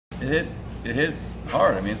It hit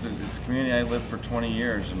hard. I mean, it's a community I lived for 20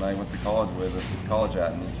 years, and I went to college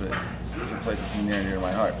at, and it's a place that's near and dear to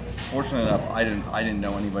my heart. Fortunately enough, I didn't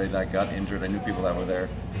know anybody that got injured. I knew people that were there,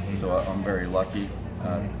 so I'm very lucky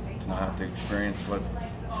to not have to experience what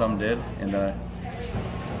some did. And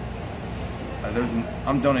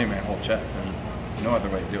I'm donating my whole check. There's no other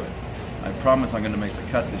way to do it. I promise I'm going to make the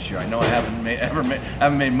cut this year. I know I haven't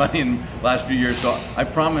made money in the last few years, so I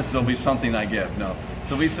promise there'll be something I give. No.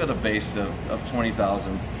 So we set a base of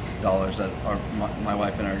 $20,000 that my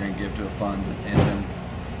wife and I are going to give to a fund, and then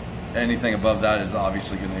anything above that is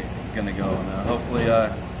obviously going to go. And hopefully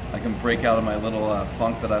I can break out of my little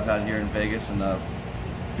funk that I've had here in Vegas and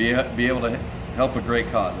be able to help a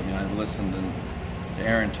great cause. I mean, I listened to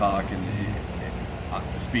Aaron talk, and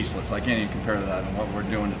speechless. I can't even compare to that. And what we're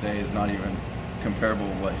doing today is not even comparable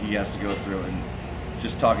to what he has to go through. And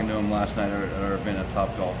just talking to him last night at our event at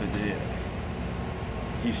Top Golf,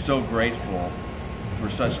 he's so grateful for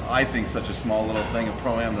such a small little thing, a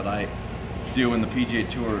pro-am that I do and the PGA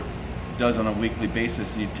Tour does on a weekly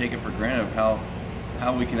basis, and you take it for granted of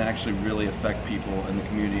how we can actually really affect people in the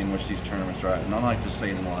community in which these tournaments are at. And I'm not just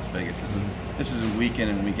saying in Las Vegas. This is a week in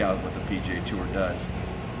and week out what the PGA Tour does,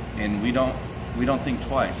 and we don't think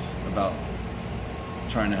twice about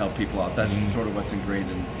trying to help people out. That's sort of what's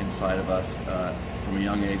ingrained inside of us from a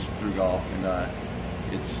young age through golf, and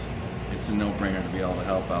it's a no-brainer to be able to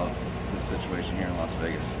help out this situation here in Las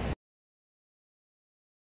Vegas.